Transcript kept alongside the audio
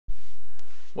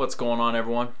What's going on,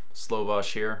 everyone?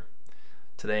 Slovosh here.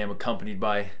 Today I'm accompanied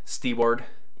by Steward.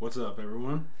 What's up,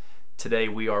 everyone? Today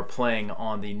we are playing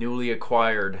on the newly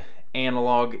acquired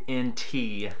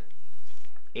AnalogueNT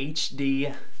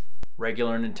HD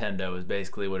regular Nintendo is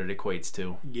basically what it equates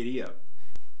to. Giddy up.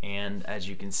 And as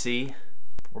you can see,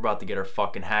 we're about to get our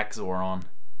fucking Hackzor on.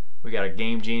 We got a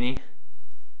Game Genie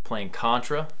playing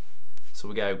Contra. So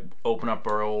we gotta open up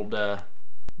our old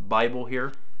Bible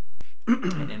here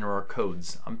and enter our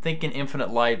codes. I'm thinking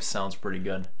Infinite Lives sounds pretty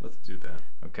good. Let's do that.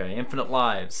 Okay, Infinite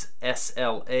Lives.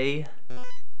 SLAIUZ.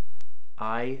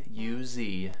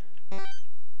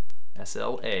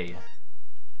 SLA.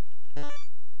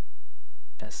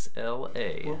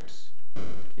 SLA. Whoops.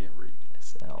 Can't read.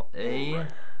 SLAIUZ.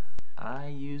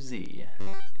 And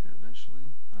eventually,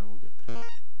 I will get there.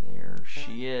 There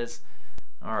she is.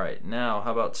 Alright, now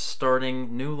how about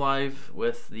starting new live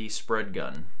with the spread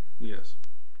gun? Yes.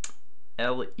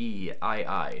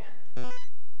 LEII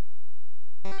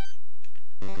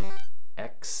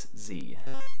XZ.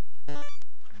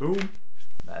 Boom.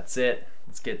 That's it.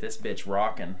 Let's get this bitch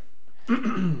rocking.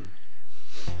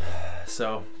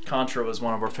 So, Contra was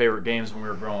one of our favorite games when we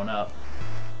were growing up.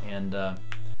 And as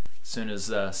soon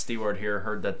as Steward here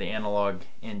heard that the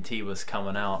AnalogueNT was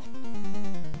coming out,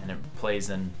 and it plays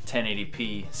in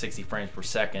 1080p 60 frames per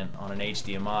second on an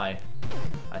HDMI,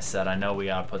 I said, I know we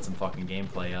gotta put some fucking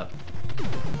gameplay up,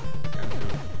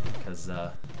 because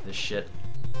this shit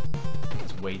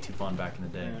was way too fun back in the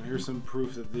day. And here's some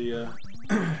proof that the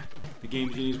the Game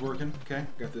Genie's working. Okay,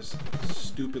 got this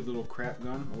stupid little crap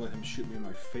gun. I'll let him shoot me in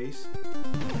my face.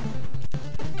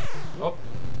 Oh,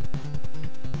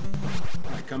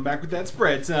 I come back with that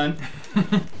spread, son.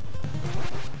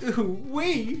 Ooh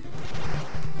wee.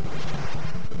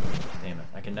 damn it,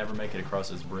 I can never make it across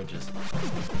those bridges.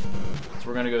 So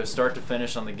we're gonna go start to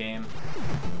finish on the game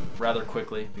rather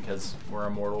quickly because we're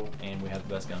immortal and we have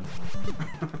the best guns.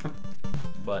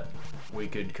 But we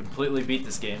could completely beat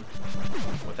this game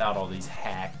without all these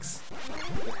hacks.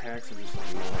 The hacks are just a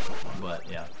lot of fun. But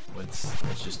yeah,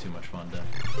 it's just too much fun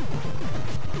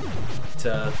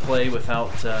to play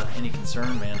without any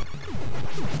concern, man.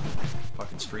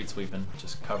 Fucking street sweeping,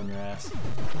 just covering your ass.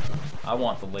 I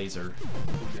want the laser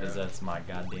because that's my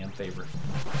goddamn favorite.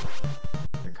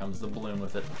 Here comes the balloon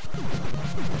with it.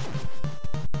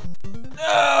 No!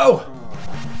 Oh.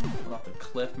 Went off the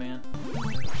cliff, man.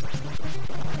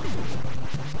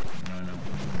 No.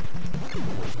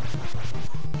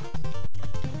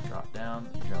 Drop down,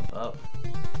 jump up.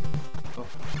 Oh.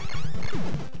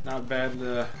 Not bad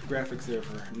graphics there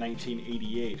for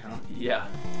 1988, huh? Yeah.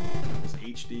 It was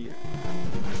HD.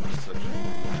 Such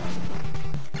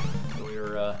We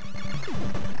were,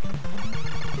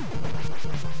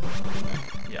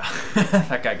 yeah.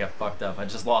 That guy got fucked up. I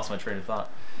just lost my train of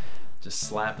thought. Just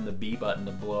slapping the B button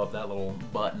to blow up that little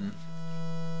button.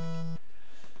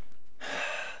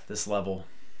 This level.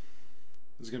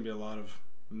 There's gonna be a lot of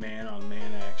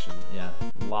man-on-man action. Yeah,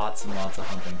 lots and lots of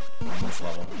hunting on this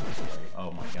level.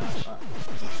 Oh my gosh.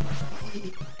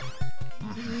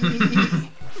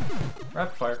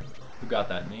 Rapid fire. Who got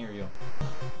that? Me or you?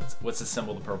 What's the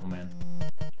symbol of the purple man?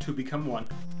 To become one.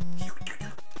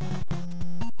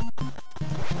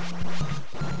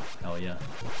 Hell yeah.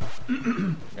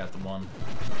 Got the one.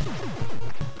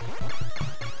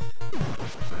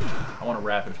 I want a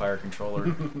rapid fire controller.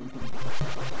 Can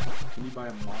you buy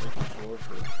a modded controller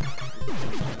for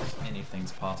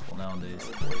Anything's possible nowadays.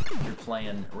 If you're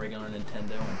playing regular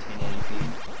Nintendo in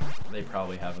 1080p, they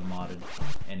probably have a modded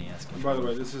NES controller. By the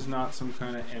way, this is not some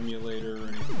kind of emulator or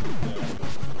anything like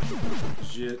that.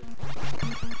 Legit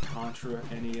Contra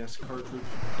NES cartridge.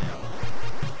 Yeah.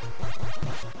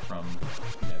 From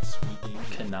That sweet game.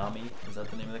 Konami, is that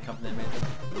the name of the company that made it?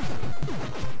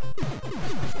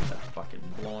 That fucking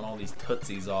blowing all these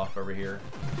tootsies off over here.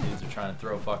 Dudes are trying to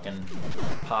throw fucking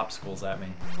popsicles at me.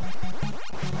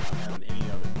 Have any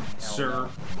of it, Hell sir. no.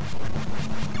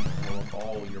 Blow up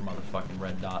all your motherfucking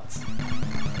red dots.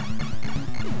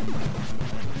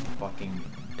 Fucking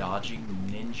dodging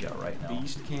ninja right now.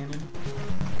 Beast cannon.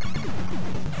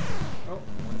 Oh,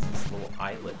 What is this little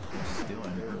islet just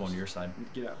doing? We're going to your side.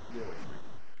 get out. Get away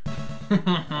from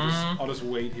me. I'll just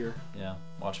wait here. Yeah,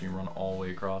 watch me run all the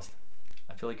way across.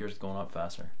 I feel like yours is going up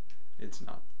faster. It's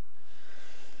not.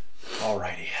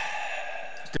 Alrighty.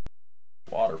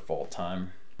 Waterfall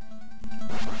time.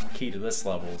 Key to this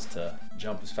level is to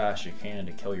jump as fast as you can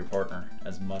to kill your partner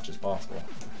as much as possible.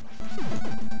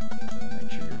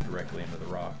 Make sure you're directly into the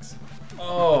rocks.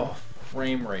 Oh,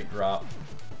 frame rate drop.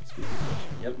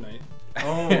 Yep. Night.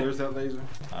 Oh, there's that laser.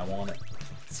 I want it.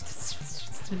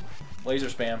 Laser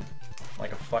spam.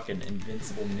 like a fucking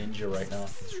invincible ninja right now.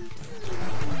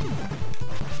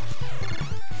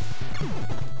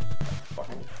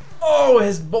 Fucking... Oh,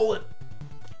 his bullet!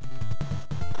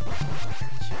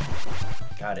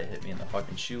 God, it hit me in the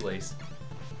fucking shoelace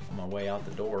on my way out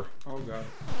the door. Oh god.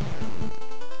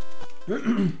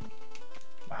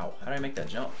 Wow, how did I make that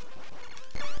jump?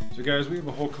 So guys, we have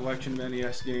a whole collection of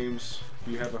NES games.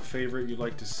 If you have a favorite you'd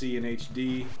like to see in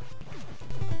HD,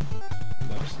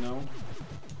 let us know.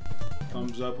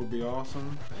 Thumbs up would be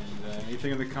awesome. And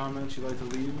anything in the comments you'd like to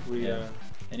leave, we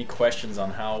any questions on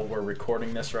how we're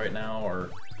recording this right now, or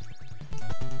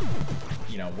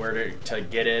you know, where to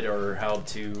get it, or how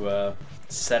to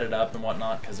set it up and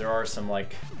whatnot, because there are some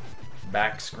like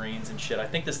back screens and shit. I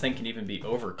think this thing can even be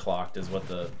overclocked is what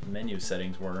the menu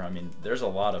settings were. I mean, there's a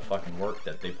lot of fucking work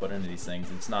that they put into these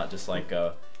things. It's not just like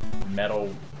a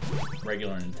metal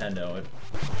regular Nintendo.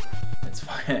 It's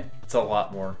a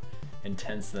lot more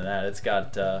intense than that. It's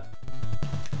got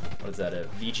what is that, a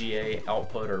VGA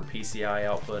output or PCI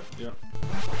output? Yep.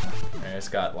 And it's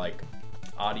got like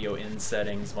audio in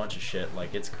settings, bunch of shit.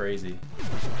 Like, it's crazy.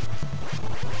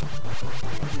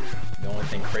 The only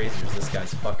thing crazier is this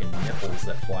guy's fucking nipples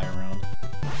that fly around.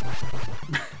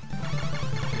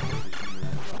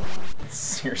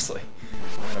 Seriously.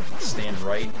 I'm gonna stand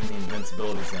right in the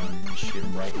invincibility zone and shoot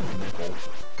him right in the nipple.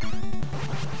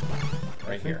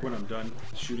 Right I think here. when I'm done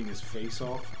shooting his face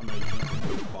off, I'm gonna jump into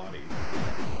his body.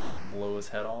 Blow his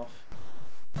head off.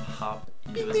 Hop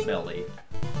into his belly.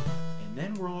 And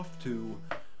then we're off to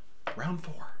round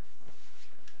 4.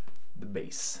 The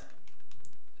base.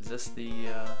 Is this the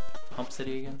Hump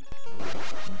City again?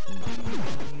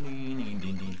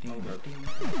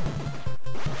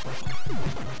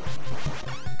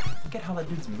 Look at how that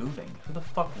dude's moving. Who the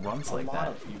fuck runs like that? A lot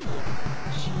of people.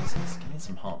 Jesus, give me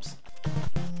some humps.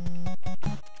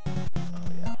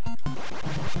 Oh yeah.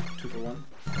 2 for 1.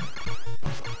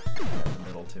 In the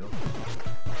middle too.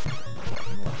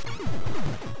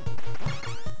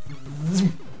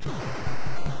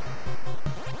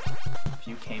 If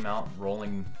you came out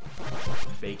rolling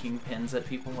baking pins at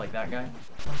people like that guy,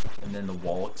 and then the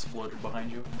wall exploded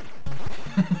behind you,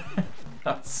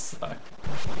 that suck.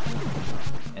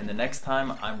 And the next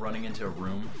time I'm running into a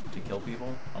room to kill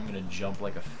people, I'm gonna jump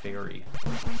like a fairy,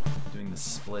 doing the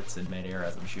splits in midair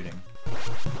as I'm shooting,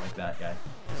 like that guy.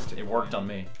 It worked on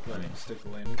me. I mean, stick the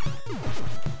landing.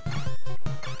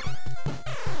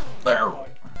 Barrel.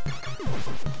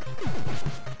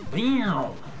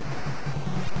 Bam.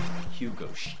 Hugo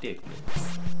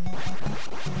Stiglitz.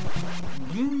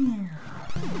 Bam.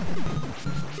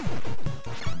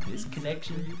 This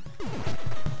connection.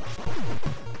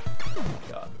 Oh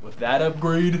God, with that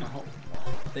upgrade,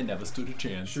 they never stood a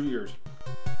chance. Shoot yours.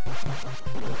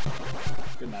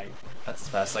 Good night. That's as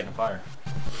fast as I can fire.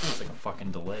 It's like a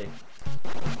fucking delay.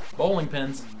 Bowling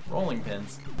pins, rolling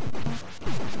pins. No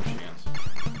chance.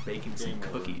 Baking some Game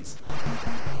over. cookies.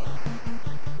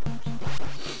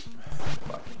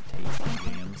 Fucking tasty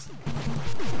jams.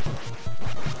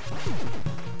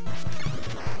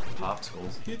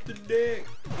 Popsicles. Hit the deck.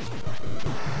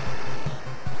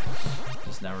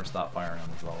 Just never stop firing on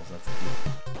these levels. That's the key.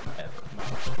 Ever.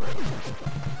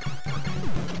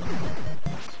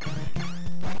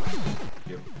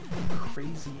 Yep.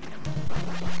 Crazy ammo.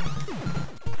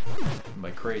 And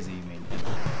by crazy, you mean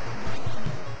ammo.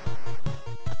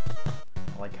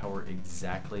 I like how we're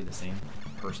exactly the same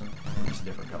person, just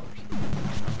different colors.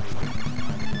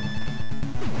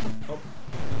 Oh.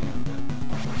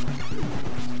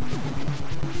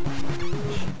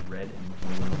 Red and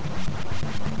blue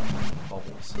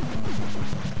bubbles.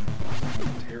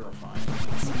 Terrifying.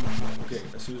 Okay,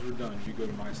 as soon as we're done, you go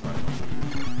to my side.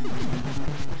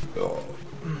 Oh.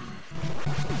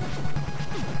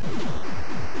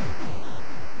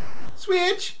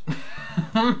 Switch!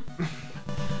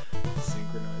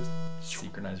 Synchronized.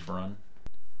 Synchronized run.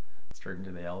 Straight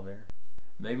into the elevator.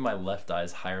 Maybe my left eye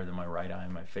is higher than my right eye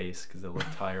in my face because it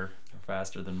looked higher or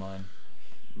faster than mine.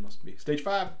 Must be. Stage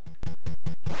 5.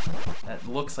 That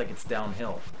looks like it's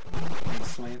downhill.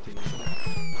 It's slanting.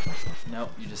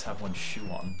 Nope, you just have one shoe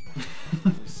on.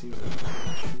 It seems like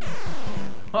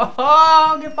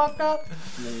Oh, get fucked up!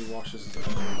 and then he washes his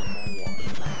own wash.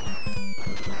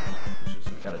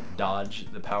 Gotta dodge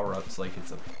the power-ups like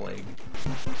it's a plague.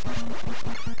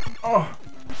 Oh!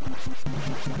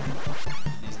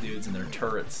 These dudes and their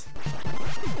turrets.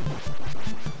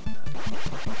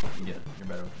 You get it. You're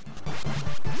better.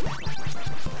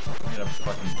 I got a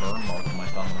fucking burn mark on my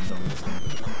thumb when I'm doing this thing.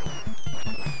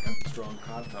 strong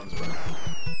cod thumbs, bro.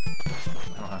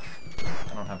 I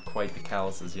don't have quite the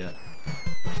calluses yet.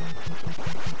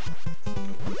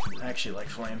 I actually like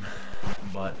flame,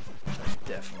 but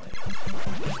definitely.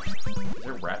 Is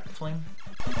there rapid flame?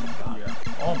 God. Yeah.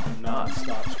 Oh my god.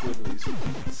 Non-stop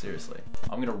squigglies. Seriously.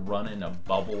 I'm gonna run in a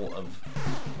bubble of...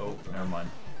 Oh, never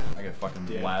mind. I got fucking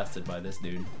blasted by this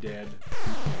dude. Dead.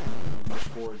 Push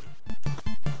forward.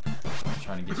 I'm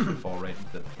trying to get you to fall right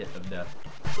into the pit of death.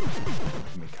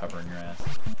 Give me covering your ass.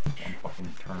 One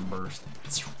fucking turn burst.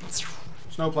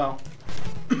 Snowplow.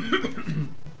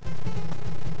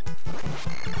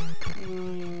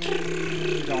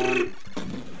 Gone.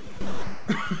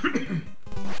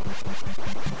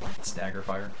 Stagger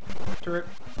fire. Turret.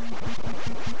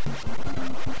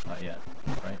 Not yet,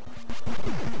 right?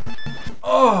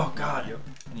 Oh god! Yep.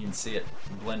 I didn't even see it.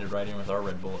 It blended right in with our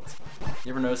red bullets.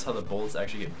 You ever notice how the bullets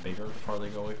actually get bigger the farther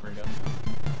they go away from your gun?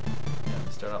 Yeah,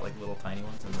 they start out like little tiny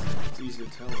ones and then It's easy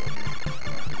to tell.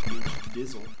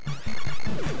 Dizzle.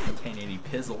 1080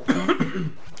 pizzle.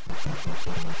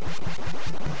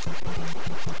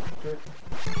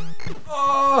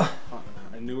 Oh!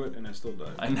 I knew it and I still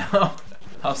died. I know.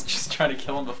 I was just trying to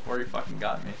kill him before he fucking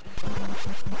got me.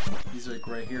 He's like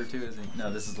right here too, isn't he?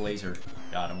 No, this is laser.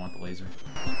 God, I want the laser.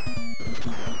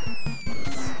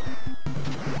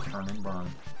 Turn and burn.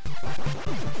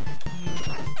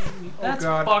 That's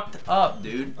fucked up,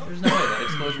 dude. There's no way that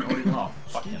explosion already went off.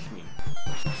 Fuck him.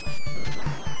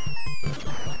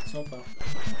 Snowplow.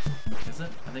 Is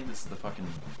it? I think this is the fucking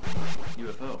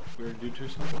UFO. We're gonna do two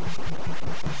something.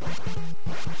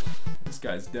 This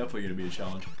guy's definitely gonna be a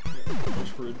challenge. Yeah, we're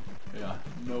screwed. Yeah,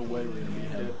 no way we're gonna beat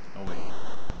him. Oh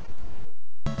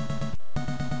wait.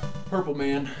 Purple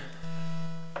man.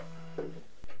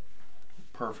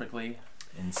 Perfectly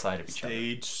inside of each other.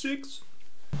 Stage 6.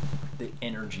 The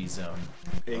energy zone.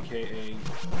 AKA.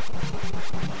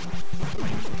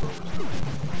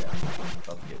 Yeah,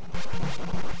 about to get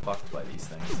fucked by these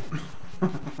things.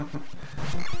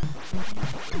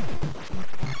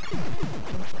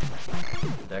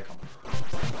 Where'd that come from?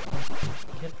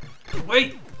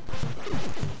 Wait!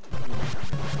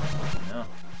 No.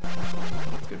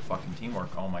 It's good fucking teamwork.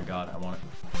 Oh my god, I want it.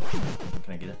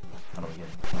 Can I get it? How do I get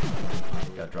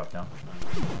it? Gotta drop down.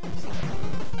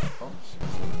 Oh,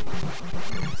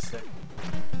 sick.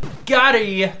 Got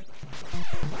it!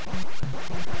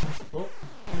 Oh.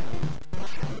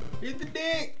 Hit the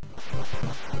dick!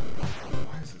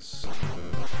 Why is this so...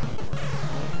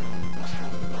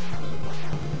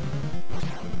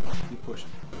 Keep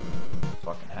pushing.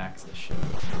 Fucking hacks this shit.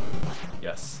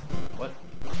 Yes. What?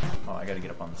 Oh, I gotta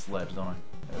get up on this ledge, don't I?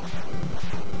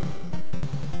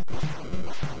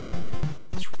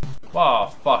 Oh,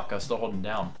 fuck. I was still holding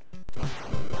down.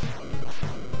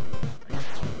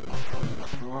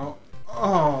 Well,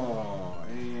 oh,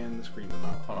 and the screen went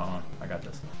out. Hold on. I got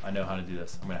this. I know how to do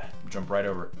this. I'm gonna jump right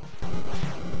over it.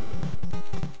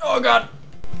 Oh, God!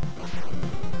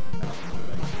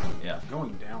 Yeah.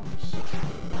 Going down is...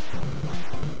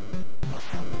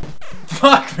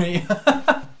 Fuck me!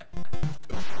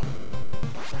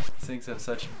 These things have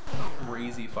such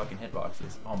crazy fucking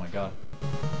hitboxes. Oh my god.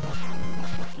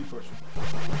 Keep pushing.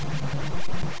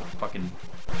 Fucking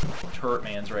turret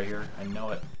man's right here. I know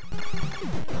it.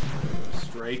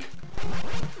 Strike.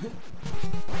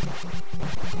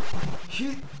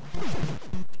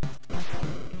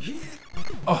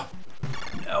 Oh!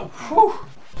 No. Whew!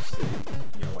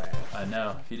 Yo ass. I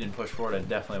know. If you didn't push forward, I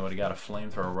definitely would have got a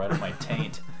flamethrower right up my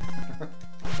taint.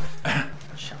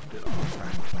 Chopped it off.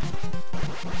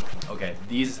 Okay,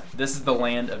 this is the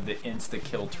land of the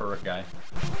insta-kill turret guy.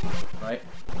 Right?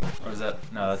 Or is that...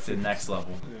 No, that's the next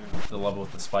level. Yeah. The level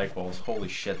with the spike balls. Holy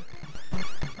shit.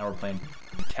 Now we're playing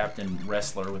Captain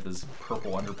Wrestler with his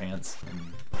purple underpants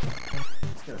and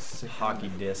He's got a sick hockey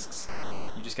discs.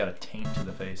 You just got a taint to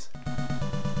the face.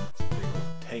 It's a big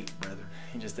old tape, brother.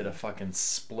 He just did a fucking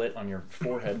split on your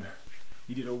forehead.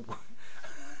 He did a...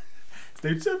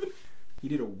 Stage 7? He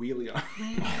did a wheelie on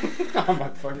my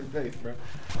fucking face, bro.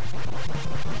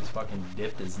 He just fucking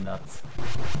dipped his nuts.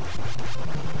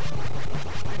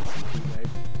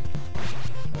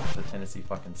 That's the Tennessee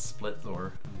fucking split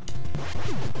Zor.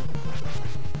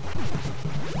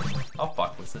 I'll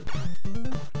fuck with it.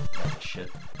 That shit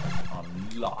on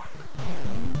lock.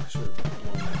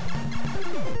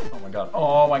 Oh my god.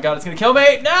 Oh my god, it's gonna kill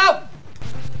me! No!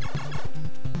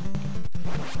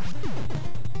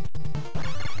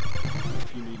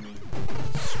 If you need me,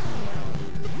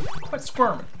 Quit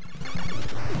squirming.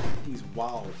 these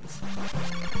wilds.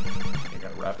 I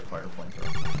got a rapid fire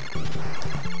flamethrower.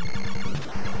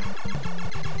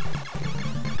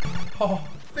 Oh,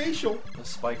 Facial. those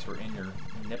spikes were in your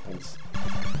nipples.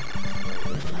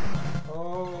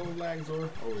 Oh, Lagzor.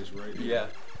 Always right. Yeah.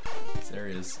 This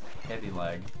area is heavy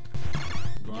lag.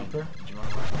 Go out there? Did you want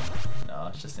to run? No,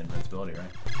 it's just invincibility,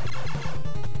 right?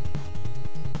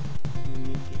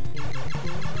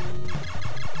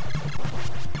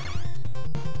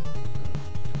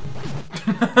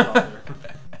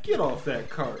 Get off that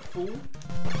cart, fool.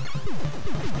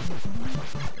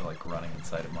 You're like running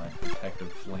inside of my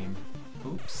protective flame.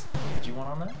 Oops. Did you want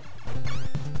on that?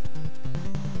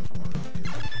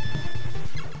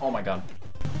 Oh my god.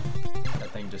 That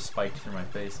thing just spiked through my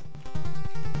face.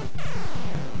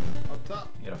 Up top.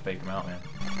 You gotta fake him out, man.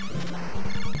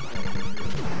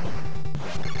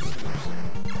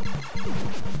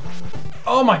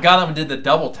 Oh my god, I did the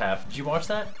double tap. Did you watch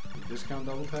that? Discount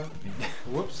double tap?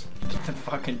 Whoops.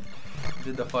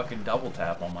 Did the fucking double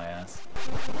tap on my ass.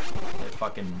 It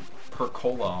fucking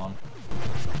percola on.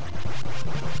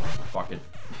 Fuck it.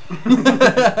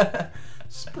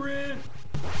 Sprint!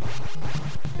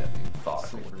 Gotta be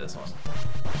methodical with this one.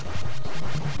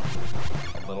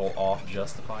 A little off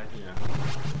justified. Yeah.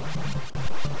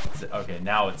 Okay,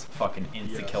 now it's fucking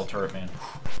insta-kill turret, man.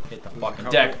 Hit the fucking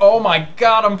couple. deck. Oh my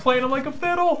god, I'm playing it like a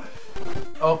fiddle!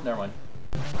 Oh, never mind.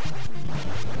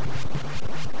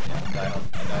 Yeah,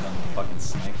 I died on the fucking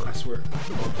sniper. I swear.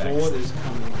 Bullet is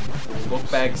coming. Book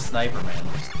bag sniper, man.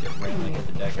 Just get randomly hit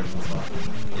the deck every once in a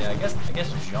while. Yeah, I guess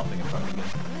jumping is probably good.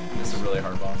 This is a really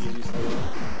hard boss.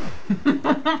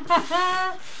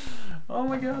 Oh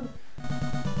my god.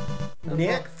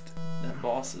 Next. That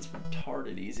boss is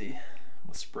retarded easy.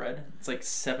 With spread. It's like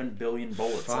 7 billion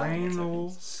bullets.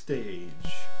 Final stage.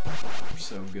 They're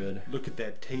so good. Look at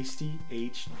that tasty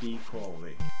HD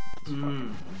quality.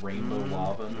 Fucking rainbow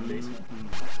lava in the basement.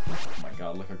 Oh my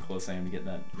god, look how close I am to getting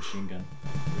that machine gun.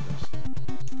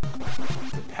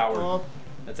 It's a power.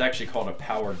 That's actually called a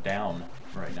power down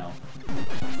right now.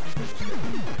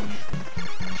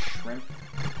 Shrimp.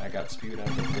 I got spewed out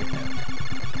of the dickhead.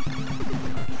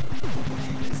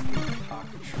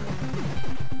 Pocket shrimp.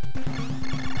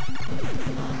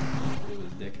 Blew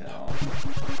his dickhead off.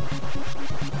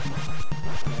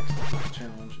 Next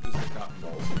challenge is the cotton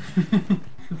balls.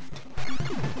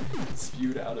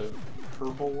 Spewed out of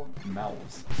purple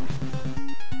mouths.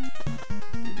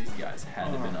 Dude, these guys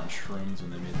had to have been on shrooms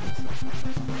when they made this.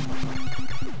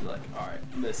 They're like, alright,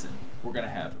 listen, we're gonna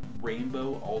have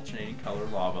rainbow alternating color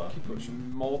lava,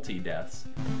 multi-deaths.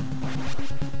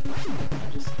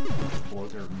 Just blow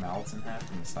their mouths in half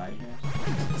from the side here.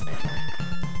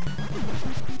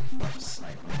 Just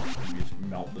snipe them. You just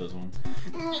melt those ones.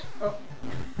 Oh.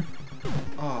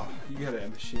 Oh, you got a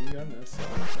machine gun? That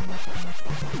sucks.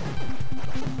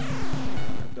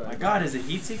 My god, is it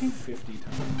heat seeking? 50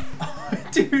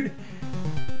 times. Dude!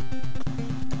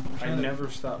 I never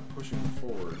stop pushing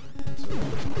forward. So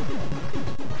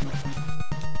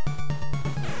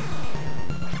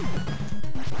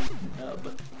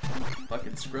nub.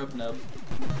 Fucking scrub nub.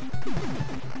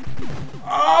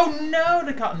 Oh no!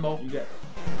 The cotton ball. you got.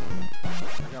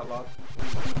 I got locked.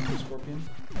 Scorpion.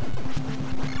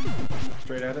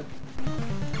 Straight at it.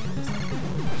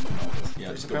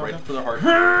 Yeah, just go right for the heart.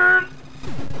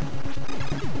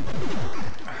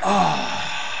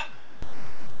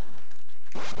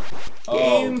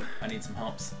 Game. Oh, I need some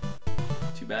humps.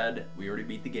 Too bad, we already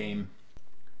beat the game.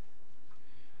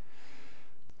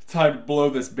 Time to blow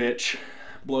this bitch.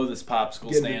 Blow this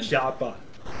popsicle stand. Get the chopper.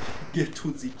 Get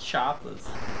to the choppers.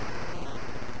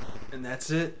 And that's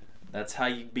it. That's how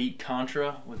you beat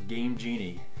Contra with Game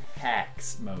Genie.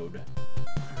 Hacks mode.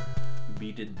 We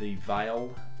beated the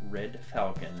vile Red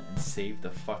Falcon and saved the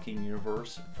fucking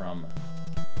universe from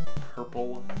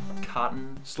purple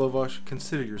cotton. Slovosh,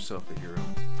 consider yourself a hero.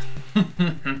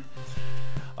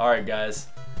 Alright guys,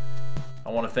 I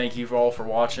want to thank you all for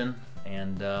watching,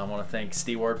 and I want to thank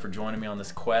Steward for joining me on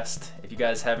this quest. If you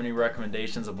guys have any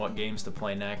recommendations of what games to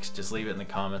play next, just leave it in the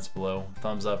comments below.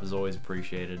 Thumbs up is always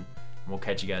appreciated, and we'll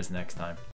catch you guys next time.